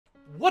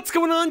What's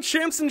going on,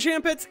 champs and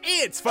champettes?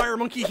 It's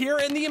FireMonkey here,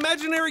 and the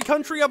imaginary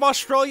country of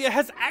Australia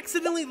has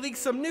accidentally leaked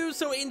some news,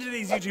 so in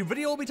today's YouTube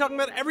video we'll be talking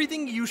about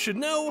everything you should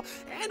know,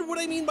 and what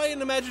I mean by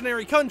an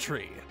imaginary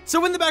country.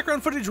 So in the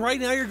background footage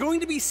right now, you're going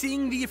to be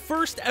seeing the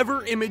first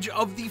ever image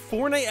of the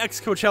Fortnite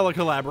x Coachella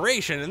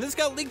collaboration, and this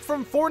got leaked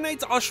from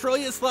Fortnite's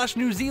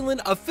Australia/New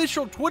Zealand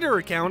official Twitter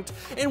account,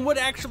 and what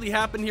actually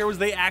happened here was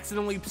they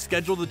accidentally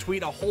scheduled the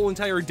tweet a whole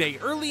entire day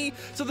early,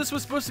 so this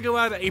was supposed to go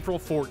out April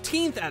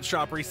 14th at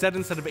Shop Reset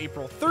instead of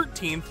April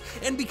 13th,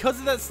 and because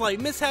of that slight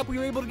mishap, we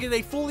were able to get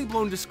a fully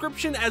blown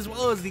description as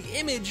well as the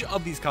image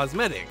of these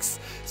cosmetics.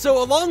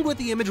 So along with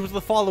the image was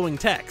the following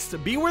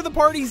text: "Be where the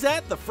party's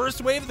at, the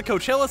first wave of the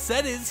Coachella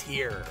set is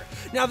here."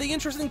 Now the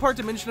interesting part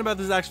to mention about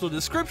this actual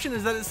description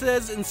is that it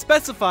says and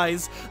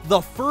specifies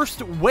the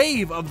first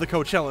wave of the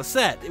Coachella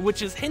set,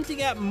 which is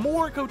hinting at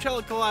more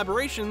Coachella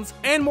collaborations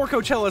and more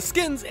Coachella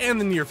skins in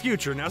the near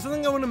future. Now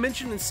something I want to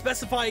mention and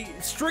specify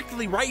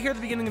strictly right here at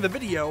the beginning of the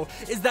video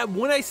is that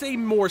when I say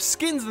more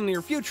skins in the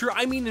near future,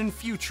 I mean in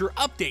future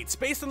updates.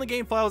 Based on the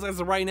game files as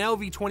of right now,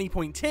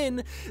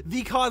 v20.10,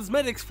 the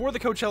cosmetics for the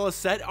Coachella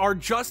set are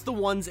just the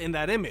ones in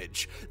that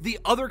image. The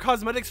other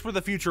cosmetics for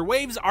the future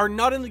waves are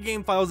not in the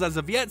game files as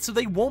of yet, so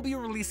they won't be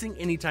releasing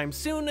anytime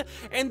soon,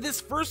 and this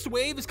first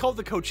wave is called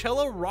the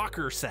Coachella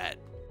Rocker set.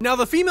 Now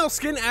the female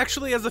skin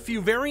actually has a few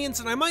variants,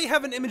 and I might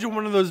have an image of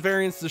one of those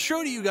variants to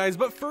show to you guys,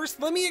 but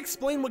first let me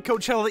explain what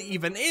Coachella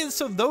even is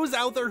so those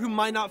out there who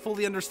might not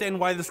fully understand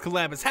why this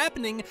collab is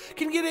happening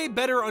can get a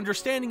better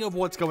understanding of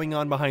what's going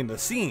on behind the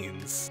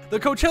scenes. The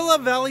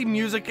Coachella Valley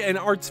Music and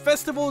Arts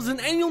Festival is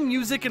an annual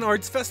music and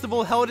arts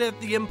festival held at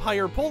the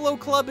Empire Polo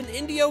Club in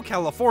Indio,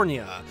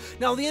 California.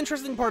 Now the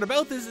interesting part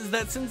about this is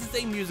that since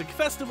it's a music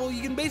festival,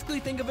 you can basically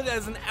think of it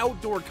as an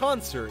outdoor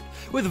concert,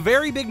 with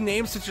very big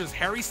names such as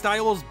Harry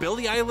Styles,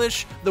 Billie Eilish,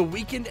 The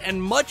Weeknd,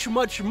 and much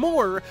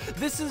more.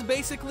 This is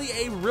basically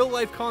a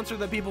real-life concert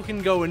that people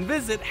can go and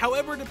visit.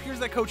 However, it appears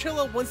that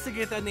Coachella wants to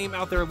get that name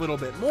out there a little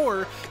bit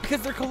more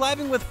because they're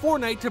collabing with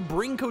Fortnite to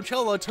bring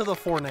Coachella to the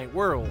Fortnite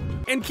world.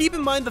 And keep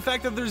in mind the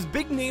fact that there's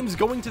big names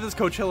going to this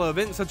Coachella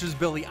event such as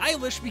Billie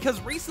Eilish, because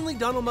recently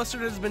Donald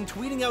Mustard has been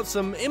tweeting out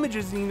some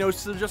images and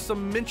so just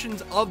some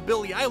mentions of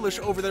Billie Eilish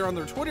over there on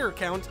their Twitter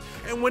account,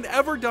 and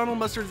whenever Donald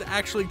Mustard's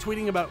actually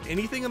tweeting about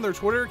anything on their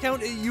Twitter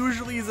account, it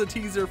usually is a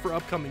teaser for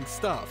upcoming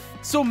stuff.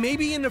 So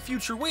maybe in a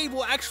future wave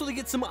we'll actually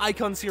get some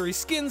Icon Series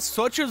skins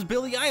such as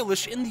Billie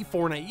Eilish in the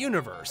Fortnite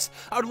universe.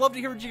 I would love to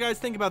hear what you guys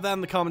think about that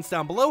in the comments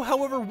down below.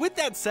 However, with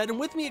that said, and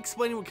with me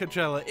explaining what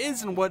Coachella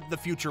is and what the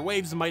future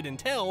waves might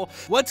entail,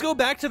 let's go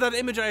back to that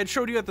image I had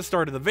showed you at the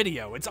start of the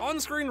video. It's on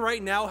screen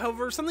right now.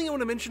 However, something I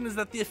want to mention is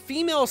that the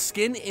female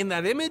skin in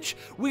that image,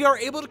 we are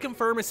able to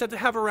confirm is set to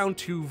have around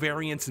 2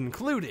 variants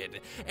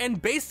included.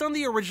 And based on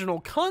the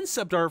original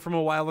concept art from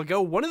a while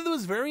ago, one of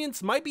those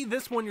variants might be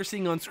this one you're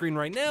seeing on screen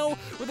right now,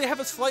 where they have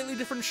a slightly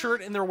different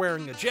shirt and they're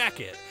wearing a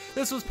jacket.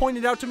 This was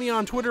pointed out to me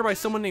on Twitter by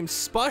someone named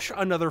Spush,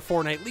 another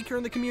Fortnite leaker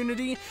in the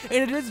community,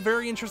 and it is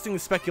very interesting to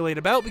speculate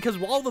about because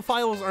while the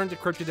files aren't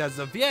decrypted as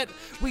of yet,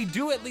 we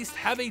do at least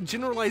have a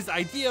generalized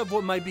idea of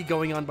what might be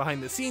going on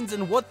behind the scenes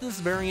and what this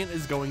variant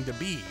is going to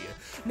be.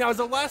 Now, as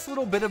a last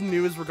little bit of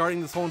news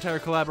regarding this whole entire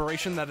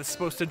collaboration that is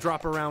supposed to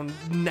drop around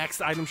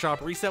next item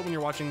shop reset when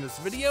you're watching this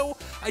video,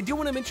 I do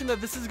want to mention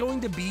that this is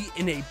going to be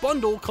in a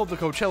bundle called the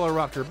Coachella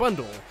Rocker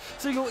Bundle.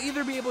 So you'll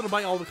either be able to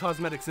buy all the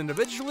cosmetics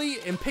individually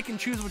and pick and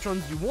choose which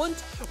ones you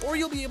want, or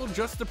you'll be able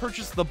just to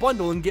purchase the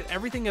bundle and get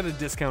everything at a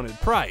discounted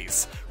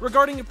price.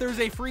 Regarding if there's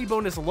a free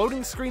bonus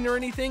loading screen or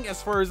anything,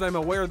 as far as I'm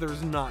aware,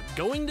 there's not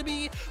going to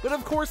be, but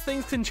of course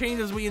things can change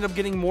as we end up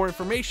getting more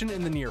information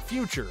in the near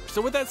future.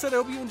 So with that said, I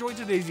hope you enjoyed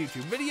today's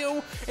YouTube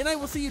video, and I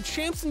will see you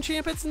champs and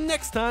champettes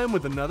next time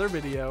with another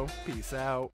video. Peace out.